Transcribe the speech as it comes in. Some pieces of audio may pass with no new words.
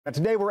Now,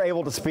 today we're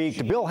able to speak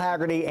to Bill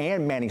Hagerty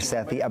and Manny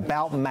Sethi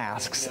about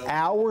masks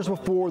hours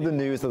before the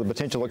news of the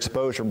potential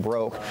exposure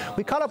broke.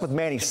 We caught up with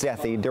Manny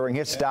Sethi during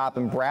his stop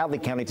in Bradley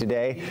County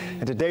today.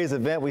 At today's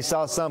event, we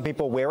saw some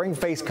people wearing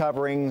face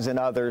coverings and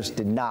others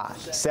did not.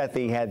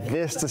 Sethi had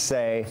this to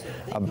say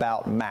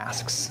about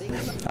masks.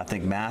 I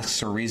think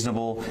masks are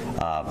reasonable.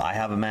 I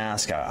have a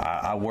mask.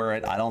 I wear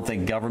it. I don't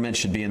think government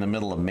should be in the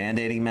middle of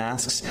mandating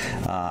masks.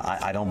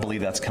 I don't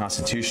believe that's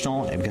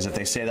constitutional, because if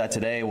they say that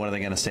today, what are they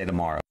going to say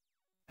tomorrow?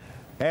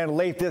 And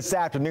late this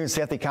afternoon,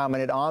 Sethi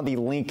commented on the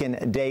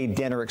Lincoln Day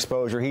dinner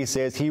exposure. He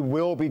says he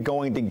will be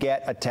going to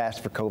get a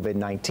test for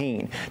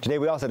COVID-19. Today,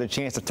 we also had a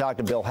chance to talk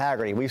to Bill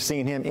Hagerty. We've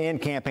seen him in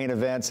campaign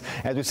events,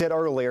 as we said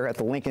earlier, at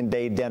the Lincoln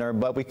Day dinner,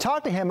 but we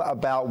talked to him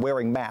about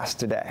wearing masks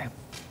today.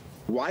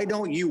 Why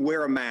don't you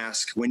wear a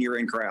mask when you're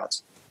in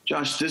crowds?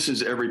 Josh, this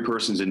is every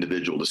person's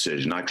individual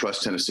decision. I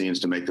trust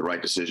Tennesseans to make the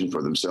right decision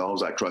for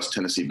themselves. I trust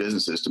Tennessee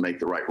businesses to make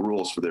the right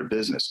rules for their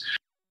business.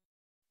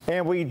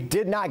 And we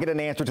did not get an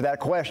answer to that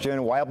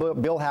question, why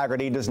Bill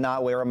Hagerty does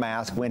not wear a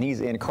mask when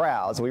he's in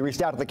crowds. We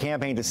reached out to the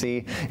campaign to see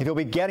if he'll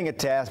be getting a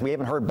test. We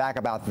haven't heard back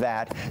about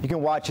that. You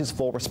can watch his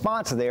full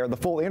response there. The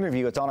full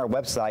interview, it's on our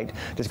website.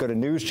 Just go to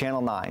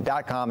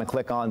NewsChannel9.com and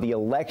click on the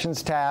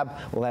Elections tab.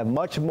 We'll have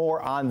much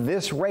more on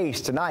this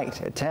race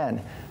tonight at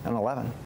 10 and 11.